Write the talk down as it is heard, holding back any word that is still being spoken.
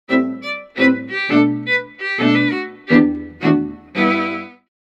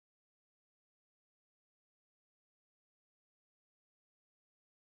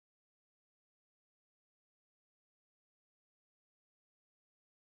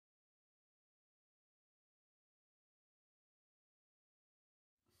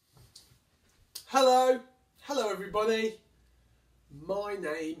Hello everybody. My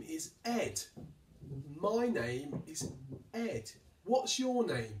name is Ed. My name is Ed. What's your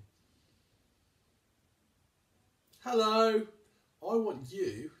name? Hello. I want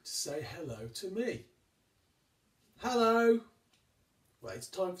you to say hello to me. Hello. Well, it's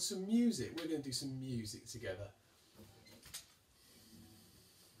time for some music. We're going to do some music together.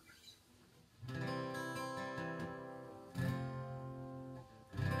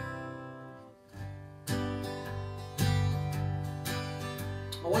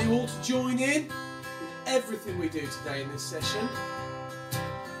 I want you all to join in with everything we do today in this session.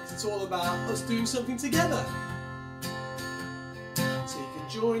 It's all about us doing something together. So you can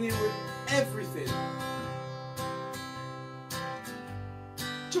join in with everything.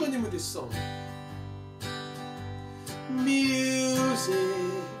 Join in with this song. Music.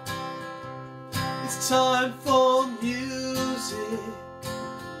 It's time for music.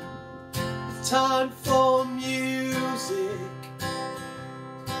 It's time for music.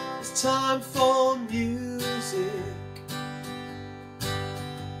 It's time for music.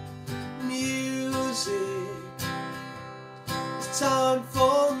 Music. It's time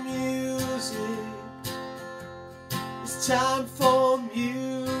for music. It's time for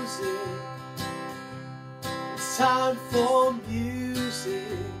music. It's time for music.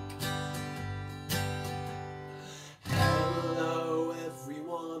 Hello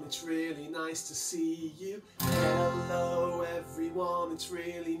everyone, it's really nice to see you. Hello everyone, it's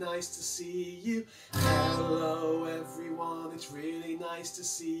really nice to see you. Hello everyone, it's really nice to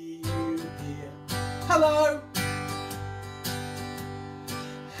see you here. Hello!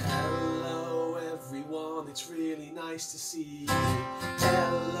 Hello everyone, it's really nice to see you.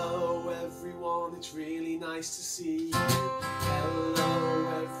 Hello everyone, it's really nice to see you. Hello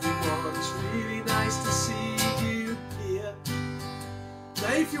everyone, it's really nice to see you here.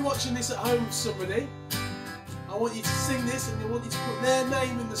 Now if you're watching this at home with somebody, I want you to sing this and I want you to put their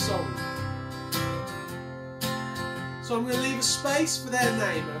name in the song. So I'm going to leave a space for their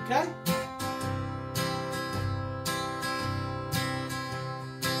name, okay?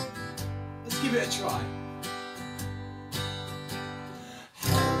 Let's give it a try.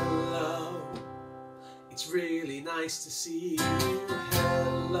 Hello, it's really nice to see you.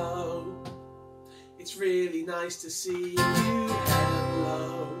 Hello, it's really nice to see you.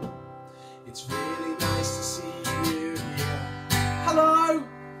 Hello, it's really nice to see you here. Hello!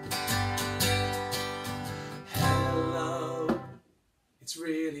 Hello, it's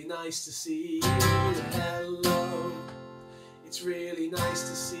really nice to see you. Hello, it's really nice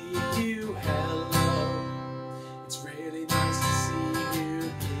to see you. Hello, it's really nice to see you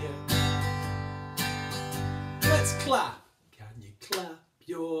here. Let's clap. Can you clap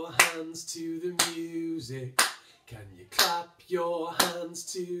your hands to the music? Can you clap your hands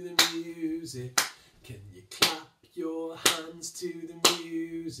to the music? Can you clap your hands to the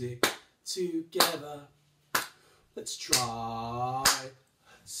music together? Let's try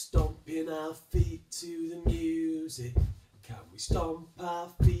stomping our feet to the music. Can we stomp our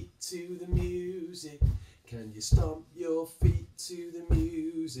feet to the music? Can you stomp your feet to the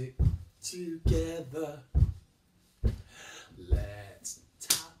music together? Let's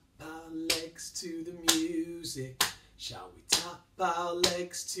tap our legs to the music. Shall we tap our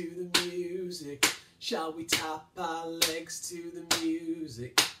legs to the music? Shall we tap our legs to the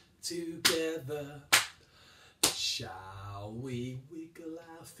music together? Shall we wiggle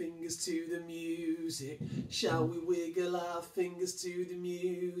our fingers to the music? Shall we wiggle our fingers to the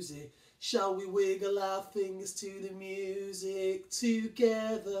music? Shall we wiggle our fingers to the music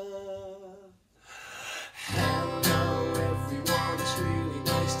together? Hello everyone, it's really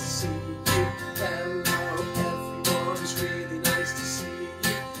nice to see you. Hello everyone, it's really nice to see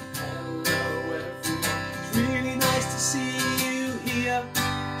you. Hello everyone, it's really nice to see you here.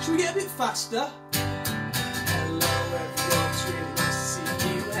 Should we get a bit faster? Hello everyone, it's really nice to see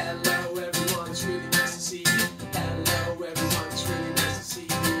you. Hello everyone, it's really nice to see you. Hello everyone, it's really nice to see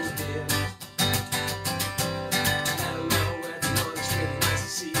you here. Hello everyone, it's really nice to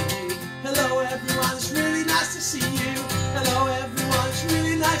see you. Hello everyone, it's really nice to see you. Hello everyone, it's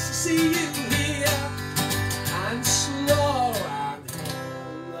really nice to see you here. And slow and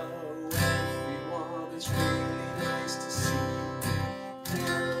hello everyone, it's really nice to see you.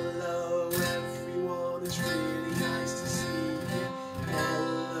 Hello everyone, it's really nice to see you.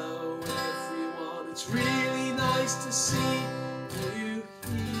 Hello everyone, it's really nice to see you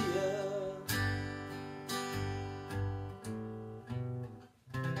here.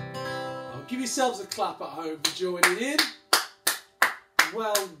 Give yourselves a clap at home for joining in.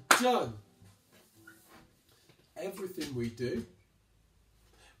 Well done. Everything we do,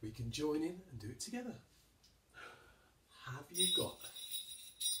 we can join in and do it together. Have you got...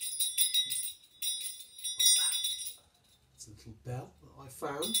 What's that? It's a little bell that I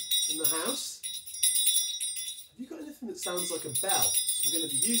found in the house. Have you got anything that sounds like a bell? So we're going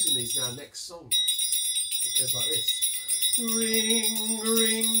to be using these now next song. It goes like this. Ring,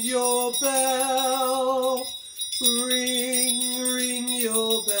 ring your bell. Ring, ring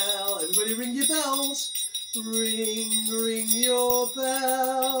your bell. Everybody ring your bells. Ring, ring your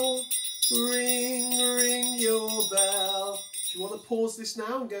bell. Ring, ring your bell. If you want to pause this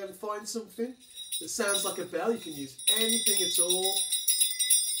now and go and find something that sounds like a bell, you can use anything at all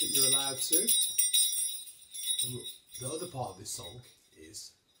that you're allowed to. And the other part of this song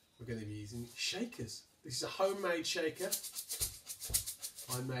is we're going to be using shakers. This is a homemade shaker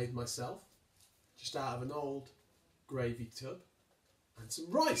I made myself, just out of an old gravy tub and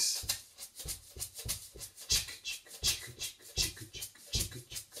some rice.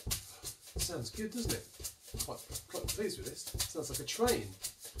 Sounds good, doesn't it? Quite pleased with this. Sounds like a train.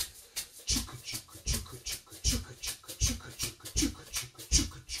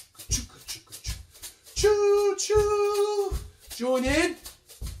 Choo choo. Join in.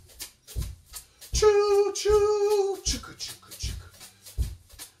 Choo choo.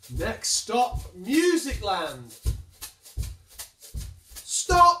 Next stop, Music Land.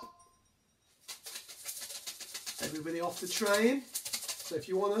 Stop. Everybody off the train. So if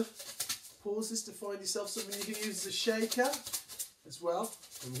you want to pause this to find yourself something you can use as a shaker as well,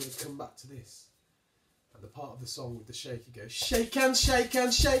 and we're going to come back to this. And the part of the song with the shaker goes shake and shake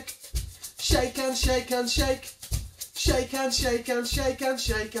and shake, shake and shake and shake, shake and shake and shake and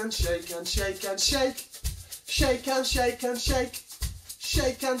shake and shake and shake and shake, shake and shake and shake,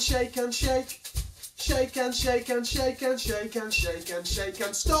 shake and shake and shake, shake and shake and shake and shake and shake and shake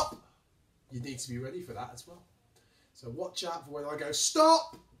and stop. You need to be ready for that as well. So watch out for when I go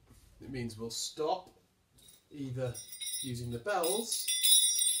stop. It means we'll stop either using the bells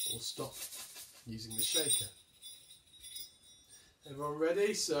or stop using the shaker. Everyone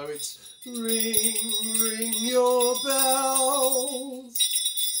ready? So it's ring, ring your bells,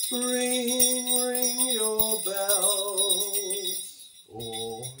 ring, ring your bells.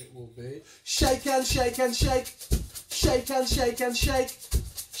 Or it will be shake and shake and shake, shake and shake and shake,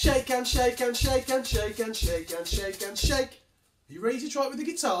 shake and shake and shake and shake and shake and shake and shake. Are you ready to try it with the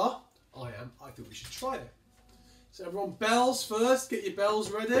guitar? I am. I think we should try it. So everyone, bells first. Get your bells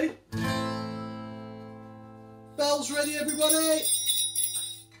ready. Bells ready, everybody.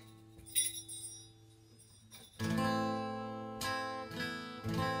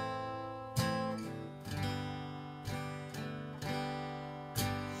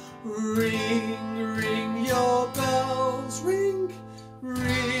 Ring, ring your bells. Ring,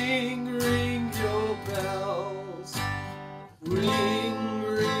 ring, ring your bells. Ring,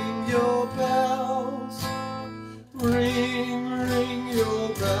 ring your bells. Ring, ring your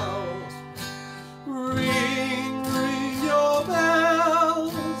bells. Ring, ring your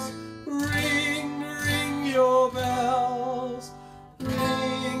bells. Ring, ring your bells.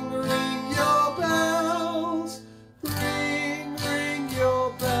 Ring, ring your bells. Ring, ring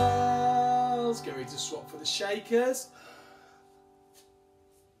your bells. Get ready to swap for the shakers.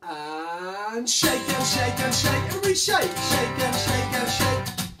 And shake and shake and shake. Everybody shake. Shake and shake and shake.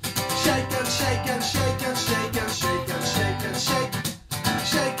 Shake and shake and shake and shake and shake and shake and shake.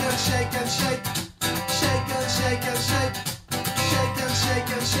 Shake and shake and shake. Shake and shake and shake. Shake and shake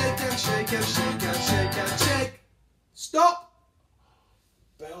and shake and shake and shake and shake and shake. Stop.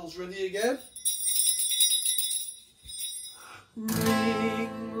 Bells ready again. Ring,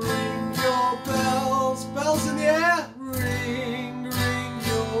 ring your bells. Bells in the air. Ring, ring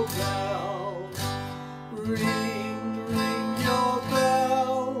your bells. Ring, ring your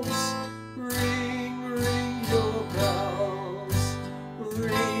bells. Ring, ring your bells.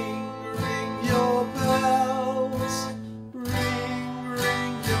 Ring, ring your bells. Ring,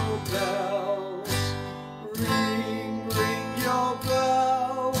 ring your bells. Ring, ring your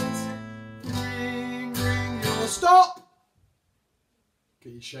bells. Ring, ring your... Stop!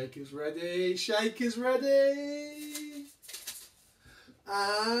 Get your shakers ready. Shakers ready.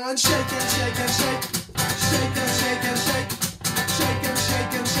 And shake and shake and shake. Shake and shake and shake. Shake and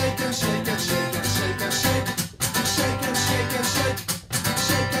shake and shake and shake and shake and shake and shake. Shake and shake and shake.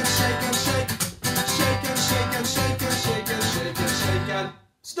 Shake and shake and shake. Shake and shake and shake and shake and shake and shake and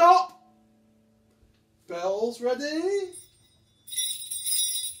stop. Bells ready.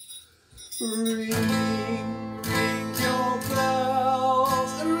 Ring, ring your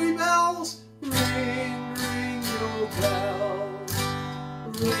bells. Everybody bells. Ring, ring your bells.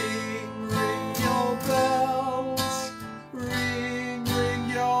 Ring, ring your bells. Ring, ring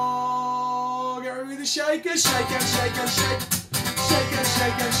your shake and shake and shake and shake. Shake and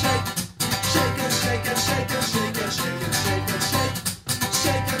shake and shake. Shake and shake and shake and shake and shake and shake and shake.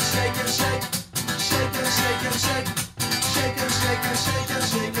 Shake and shake and shake. Shake and shake and shake. Shake and shake and shake and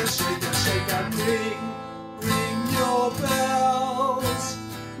shake and shake and shake and ring, ring your bells.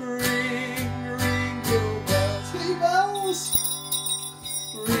 Ring, ring your bells. Hey bells.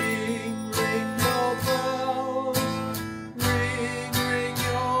 Ring, ring your bells. Ring, ring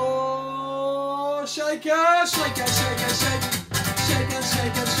your shaker. Shake and shake and shake. Shake and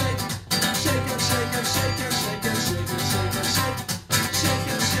shake and shake. Shake and shake and shake and shake and shake and shake and shake. Shake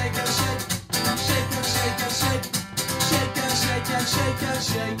and shake and shake. Shake and shake and shake. Shake and shake and shake and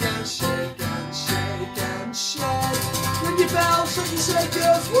shake and shake and shake and shake. Ring your bells, shake your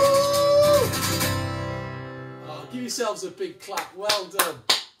shakers. Woo! Oh, give yourselves a big clap. Well done.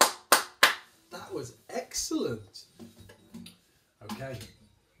 That was excellent. Okay,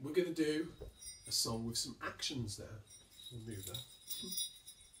 we're going to do a song with some actions there. We'll move that.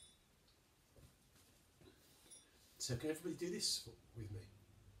 So can everybody do this with me?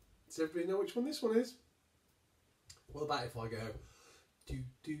 Does everybody know which one this one is? What about if I go do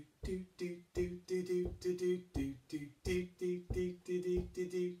do do do do do do do do do do do do do do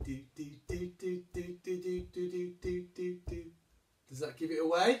do do do do. Does that give it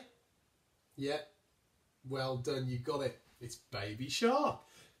away? Yeah. Well done, you got it. It's Baby Shark.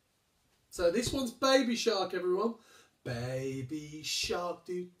 So this one's Baby Shark, everyone. Baby shark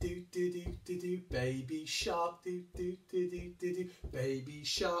do do do do do do. Baby shark do do do do do do. Baby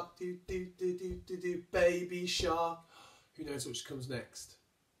shark do do do do do do. Baby shark. Who knows which comes next?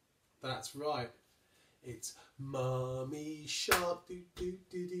 That's right. It's Mummy Shark do do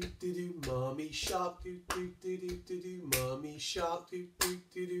do do do do. Mummy Shark do do do do do do. Mummy Shark do do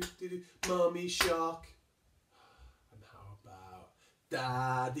do do do do. Mummy Shark. And how about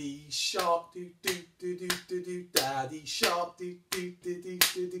Daddy Shark do do do do do do. Daddy Shark do do do do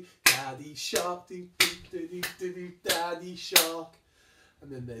do do. Daddy Shark do do do do do do. Daddy Shark.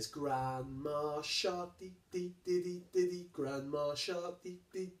 And then there's Grandma Shark, dee dee dee dee dee dee. Grandma Shark, dee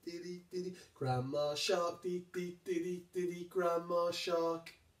dee dee dee dee dee. Grandma Shark, dee dee dee dee dee dee. Grandma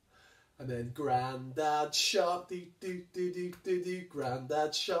Shark. And then Granddad Shark, dee dee dee dee dee dee.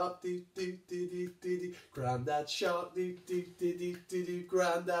 Granddad Shark, dee dee dee dee dee dee. Granddad Shark, dee dee dee dee dee dee.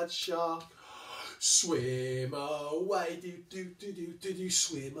 Granddad Shark. Swim away, do do do do do do.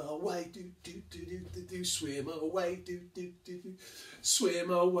 Swim away, do do do do do do. Swim away, do do do do.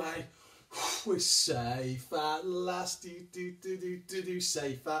 Swim away. We're safe at last, do do do do do do.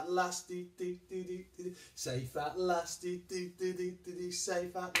 Safe at last, do do do do do. Safe at last, do do do do do do.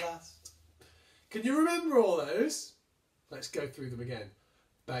 Safe at last. Can you remember all those? Let's go through them again.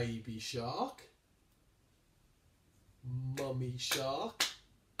 Baby Shark. Mummy Shark.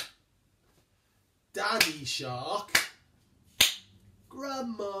 Daddy Shark,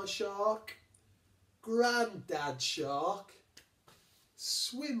 Grandma Shark, Granddad Shark,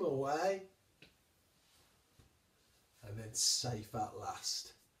 swim away, and then safe at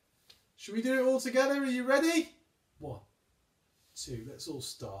last. Should we do it all together? Are you ready? 1, 2, let's all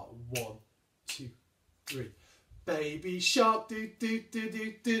start. 1, 2, 3. Baby shark do do do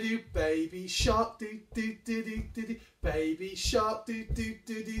do do do. Baby shark do do do do do do. Baby shark do do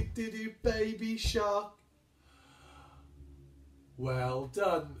do do do do. Baby shark. Well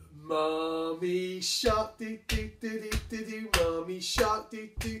done. Mummy shark do do do do do do. Mummy shark do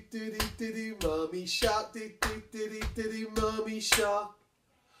do do do do do. Mummy shark do do do do do do. Mummy shark.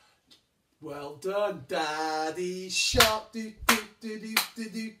 Well done. Daddy shark do do do do do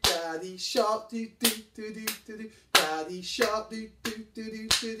do. Daddy shark do do do do do do. Daddy shark do do do do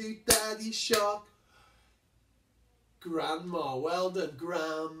do do. Daddy shark. Grandma, well done.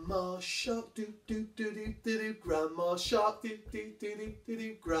 Grandma shark do do do do do do. Grandma shark do do do do do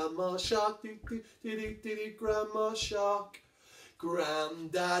do. Grandma shark do do do do do do. Grandma shark.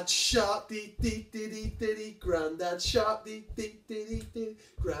 Granddad shark dee dee dee dee dee dee. Granddad shark dee dee dee dee dee.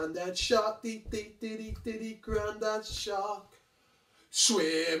 Granddad shark dee dee dee dee dee dee. Granddad shark.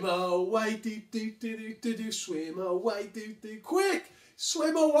 Swim away doo doo doo doo doo doo. Swim away doo doo. Quick!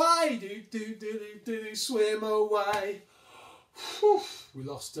 Swim away doo doo doo doo doo doo. Swim away. Whew. We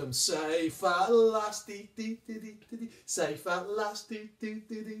lost them. Safe at last dee dee dee dee dee dee. Safe at last doo doo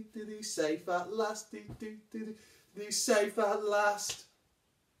doo doo doo doo. Safe at last doo doo doo doo. Be safe at last.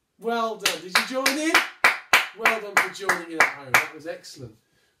 Well done. Did you join in? Well done for joining in at home. That was excellent.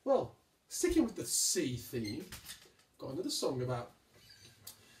 Well, sticking with the sea theme, I've got another song about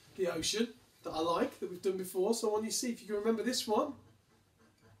the ocean that I like, that we've done before. So I want you to see if you can remember this one.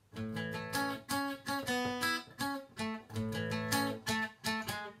 Do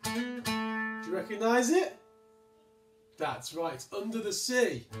you Recognise it? That's right, it's Under the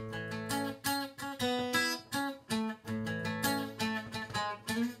Sea.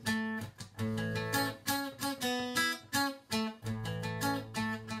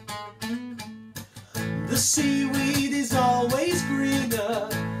 The seaweed is always greener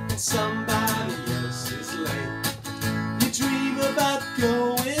in somebody else's lake. You dream about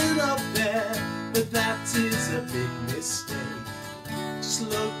going up there, but that is a big mistake. Just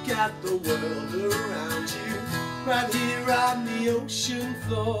look at the world around you, right here on the ocean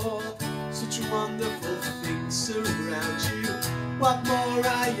floor. Such wonderful things surround you. What more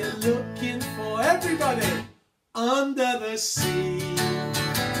are you looking for? Everybody! Under the sea.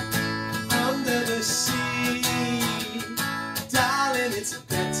 Under the sea, darling, it's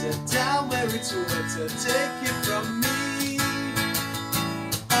better down where it's wetter. Take it from me.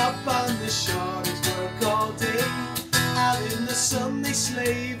 Up on the shore is work all day. Out in the sun they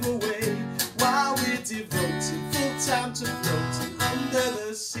slave away, while we're devoting full time to floating under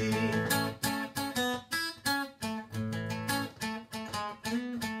the sea.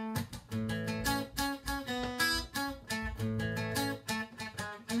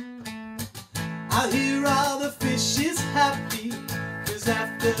 I hear all the fishes happy, 'cause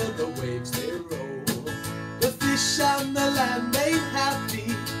after the waves they roll. The fish on the land ain't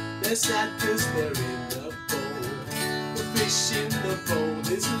happy, they're sad 'cause they're in the bowl. The fish in the bowl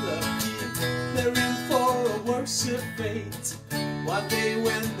is lucky, they're in for a worse fate. One day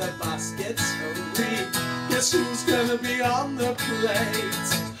when the boss gets hungry, guess who's gonna be on the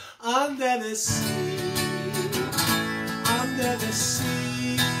plate? Under the sea, under the sea.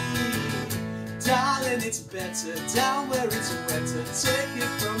 Darling, it's better down where it's wetter. Take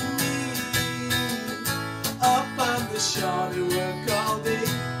it from me. Up on the shore they work all day.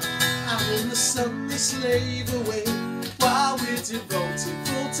 Out in the sun they slave away, while we're devoting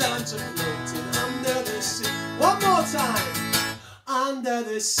full time to floating under the sea. One more time. Under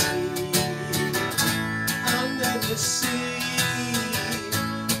the sea. Under the sea.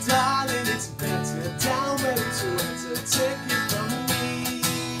 Darling, it's better down where it's wetter. Take it from me.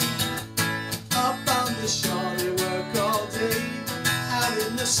 Up on the shore they work all day. Out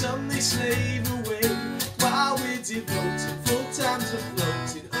in the sun they slave away, while we're devoting full time to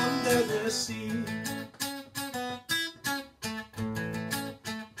floating under the sea.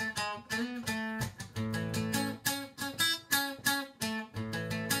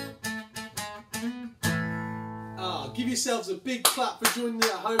 Give yourselves a big clap for joining me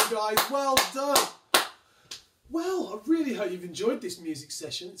at home, guys. Well done. Well, I really hope you've enjoyed this music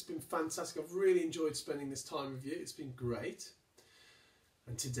session. It's been fantastic. I've really enjoyed spending this time with you. It's been great.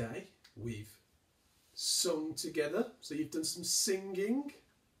 And today we've sung together. So you've done some singing,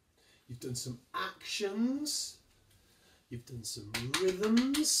 you've done some actions, you've done some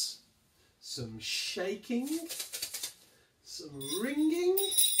rhythms, some shaking, some ringing,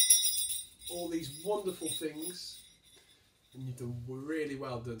 all these wonderful things. And you've done really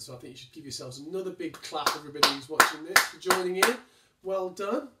well done, so I think you should give yourselves another big clap, everybody who's watching this, for joining in. Well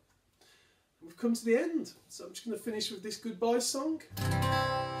done. And we've come to the end, so I'm just going to finish with this goodbye song.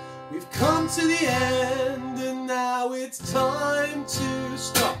 We've come to the end, and now it's time to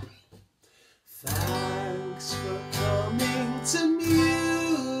stop. Thanks for coming to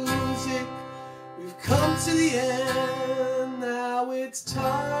music. We've come to the end, now it's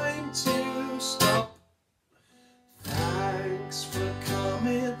time to stop. Thanks for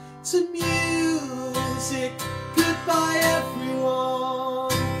coming to music. Goodbye, everyone.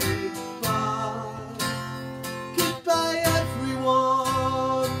 Goodbye. Goodbye,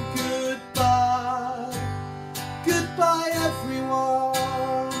 everyone. Goodbye. Goodbye,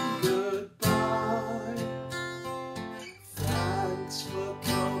 everyone. Goodbye. Thanks for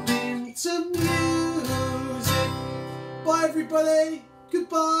coming to music. Bye, everybody.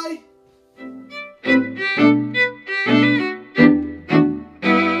 Goodbye.